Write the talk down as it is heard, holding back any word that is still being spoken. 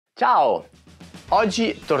Ciao!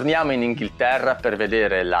 Oggi torniamo in Inghilterra per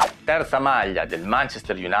vedere la terza maglia del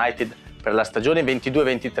Manchester United per la stagione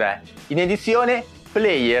 22-23 in edizione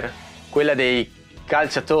Player, quella dei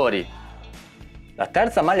calciatori. La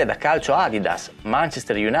terza maglia da calcio Adidas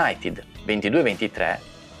Manchester United 22-23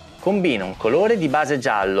 combina un colore di base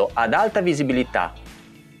giallo ad alta visibilità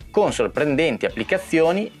con sorprendenti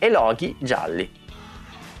applicazioni e loghi gialli.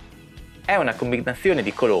 È una combinazione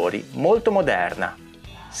di colori molto moderna,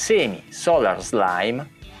 Semi Solar Slime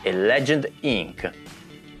e Legend Ink.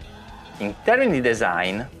 In termini di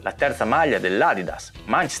design, la terza maglia dell'Adidas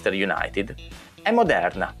Manchester United è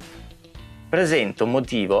moderna. Presenta un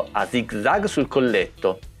motivo a zig-zag sul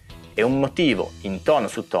colletto e un motivo in tono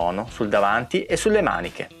su tono sul davanti e sulle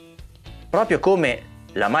maniche. Proprio come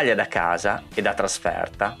la maglia da casa e da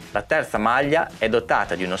trasferta, la terza maglia è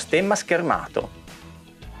dotata di uno stemma schermato.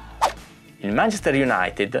 Il Manchester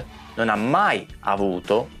United non ha mai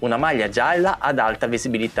avuto una maglia gialla ad alta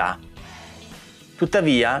visibilità.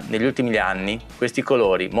 Tuttavia, negli ultimi anni, questi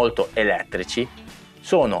colori molto elettrici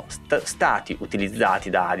sono stati utilizzati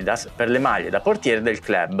da Adidas per le maglie da portiere del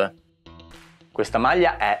club. Questa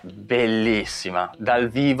maglia è bellissima, dal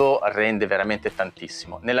vivo rende veramente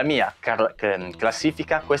tantissimo. Nella mia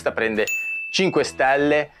classifica questa prende 5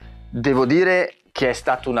 stelle, devo dire che è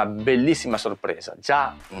stata una bellissima sorpresa.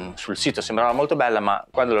 Già sul sito sembrava molto bella, ma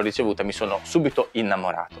quando l'ho ricevuta mi sono subito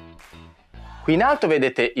innamorato. Qui in alto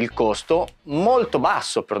vedete il costo, molto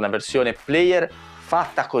basso per una versione Player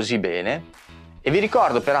fatta così bene, e vi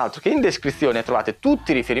ricordo peraltro che in descrizione trovate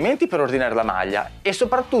tutti i riferimenti per ordinare la maglia e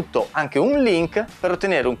soprattutto anche un link per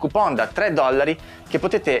ottenere un coupon da $3 che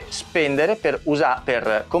potete spendere per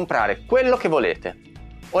comprare quello che volete.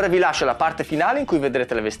 Ora vi lascio la parte finale in cui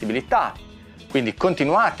vedrete la vestibilità, quindi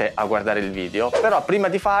continuate a guardare il video, però prima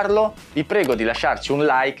di farlo vi prego di lasciarci un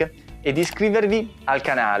like e di iscrivervi al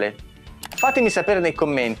canale. Fatemi sapere nei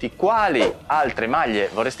commenti quali altre maglie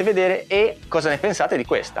vorreste vedere e cosa ne pensate di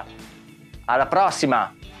questa. Alla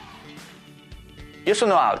prossima! Io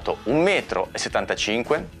sono alto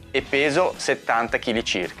 1,75 m e peso 70 kg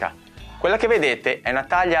circa. Quella che vedete è una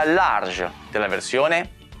taglia large della versione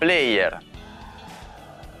Player.